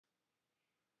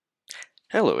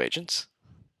Hello, agents.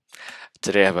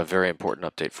 Today I have a very important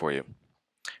update for you.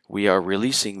 We are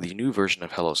releasing the new version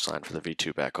of Hellosign for the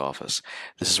V2 back office.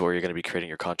 This is where you're going to be creating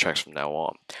your contracts from now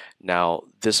on. Now,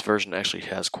 this version actually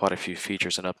has quite a few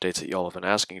features and updates that y'all have been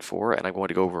asking for, and I'm going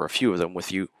to go over a few of them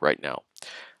with you right now.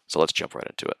 So let's jump right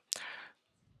into it.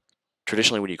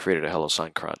 Traditionally, when you created a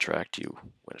Hellosign contract, you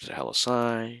went into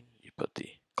Hellosign, you put the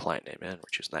client name in, we're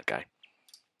choosing that guy.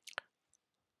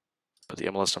 Put the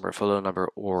MLS number, photo number,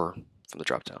 or from the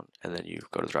dropdown, and then you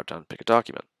go to the dropdown and pick a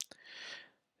document.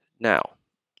 Now,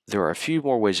 there are a few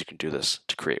more ways you can do this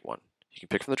to create one. You can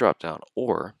pick from the dropdown,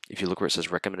 or if you look where it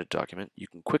says recommended document, you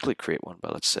can quickly create one by,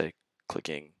 let's say,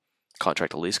 clicking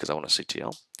contract to lease because I want a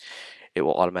CTL. It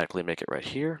will automatically make it right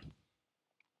here.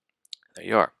 There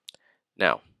you are.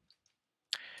 Now,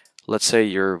 let's say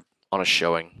you're on a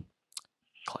showing,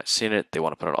 client's seen it, they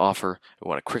want to put an offer, we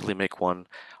want to quickly make one.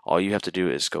 All you have to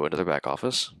do is go into their back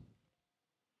office.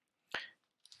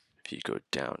 If you go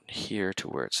down here to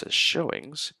where it says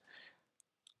showings,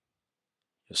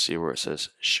 you'll see where it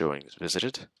says showings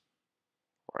visited,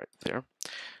 right there.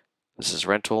 This is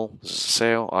rental, this is a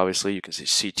sale. Obviously, you can see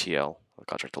CTL,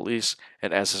 contract to lease,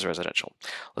 and as is residential.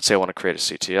 Let's say I want to create a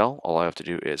CTL. All I have to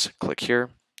do is click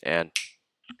here, and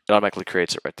it automatically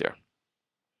creates it right there.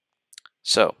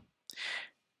 So,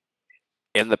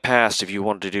 in the past, if you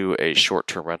wanted to do a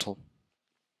short-term rental,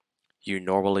 you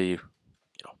normally,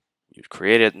 you'd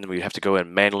create it, and we'd have to go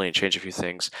in manually and change a few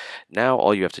things. Now,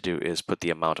 all you have to do is put the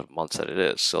amount of months that it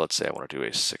is. So let's say I want to do a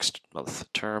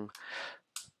 6-month term.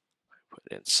 Put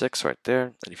in 6 right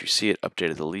there, and if you see it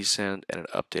updated the lease end and it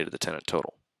updated the tenant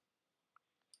total.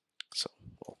 So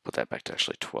we'll put that back to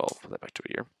actually 12, put that back to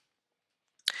a year.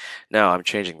 Now I'm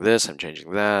changing this, I'm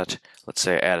changing that. Let's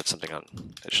say I added something on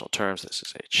additional terms. This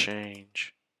is a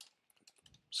change.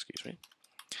 Excuse me.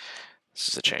 This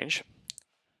is a change.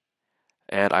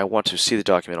 And I want to see the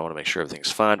document. I want to make sure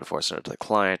everything's fine before I send it to the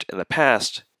client. In the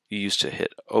past, you used to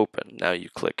hit open. Now you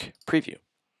click preview.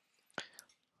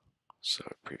 So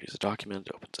it previews the document,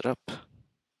 opens it up.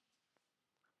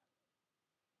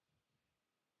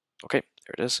 Okay,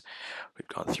 there it is. We've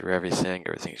gone through everything.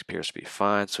 Everything appears to be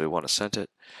fine, so we want to send it.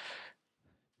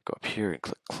 Go up here and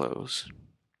click close.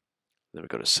 Then we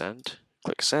go to send.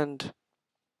 Click send.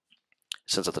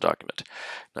 Sends out the document.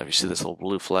 Now if you see this little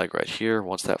blue flag right here,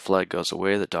 once that flag goes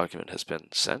away, the document has been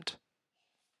sent.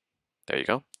 There you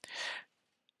go.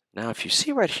 Now if you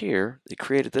see right here, they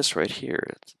created this right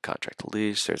here. It's contract to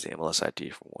lease. There's the MLS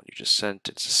ID from one you just sent.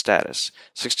 It's a status.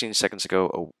 16 seconds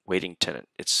ago, awaiting tenant.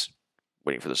 It's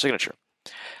waiting for the signature.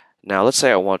 Now let's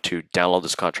say I want to download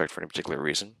this contract for any particular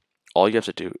reason. All you have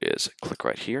to do is click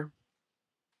right here.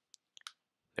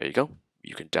 There you go.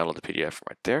 You can download the PDF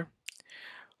right there.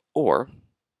 Or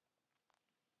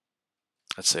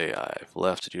let's say I've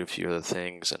left to do a few other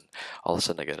things and all of a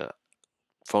sudden I get a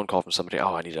phone call from somebody,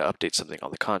 oh, I need to update something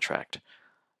on the contract.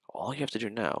 All you have to do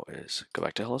now is go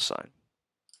back to Hellosign,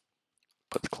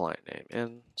 put the client name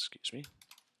in, excuse me.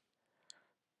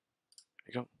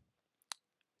 There you go.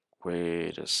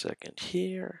 Wait a second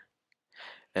here.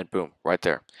 And boom, right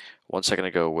there. 1 second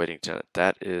ago, waiting tenant.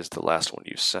 That is the last one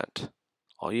you sent.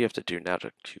 All you have to do now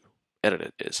to edit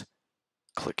it is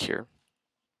click here.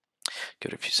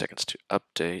 Give it a few seconds to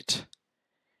update.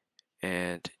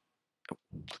 And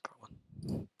click on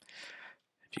one.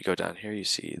 If you go down here, you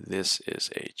see this is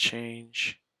a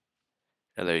change.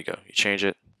 And there you go. You change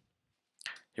it,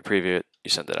 you preview it, you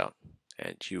send it out,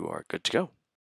 and you are good to go.